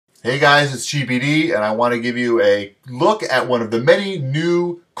Hey guys, it's CheapED, and I want to give you a look at one of the many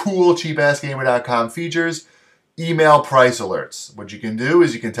new cool cheapassgamer.com features, email price alerts. What you can do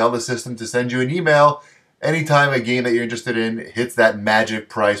is you can tell the system to send you an email anytime a game that you're interested in hits that magic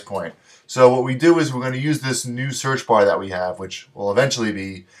price point. So what we do is we're going to use this new search bar that we have, which will eventually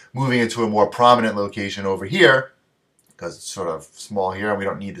be moving into a more prominent location over here, because it's sort of small here and we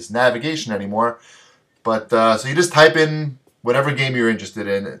don't need this navigation anymore. But so you just type in whatever game you're interested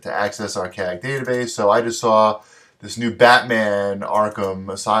in to access our CAG database. So I just saw this new Batman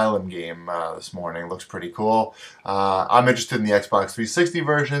Arkham Asylum game this morning. Looks pretty cool. I'm interested in the Xbox 360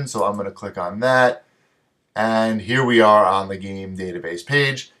 version, so I'm going to click on that. And here we are on the game database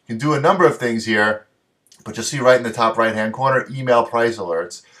page. You can do a number of things here, but you'll see right in the top right-hand corner, email price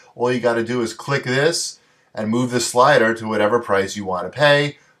alerts. All you got to do is click this and move the slider to whatever price you want to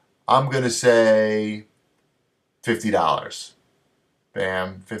pay. I'm going to say $50.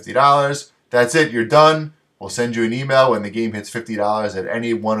 Bam, $50. That's it, you're done. We'll send you an email when the game hits $50 at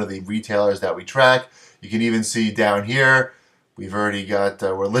any one of the retailers that we track. You can even see down here, we've already got,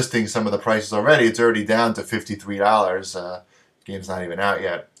 we're listing some of the prices already. It's already down to $53. The game's not even out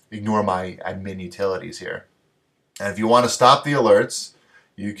yet. Ignore my admin utilities here. And if you want to stop the alerts,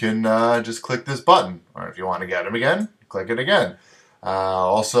 you can just click this button. Or if you want to get them again, click it again.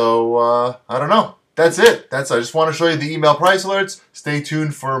 I don't know. That's it. I just want to show you the email price alerts. Stay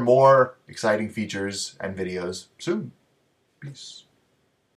tuned for more exciting features and videos soon. Peace.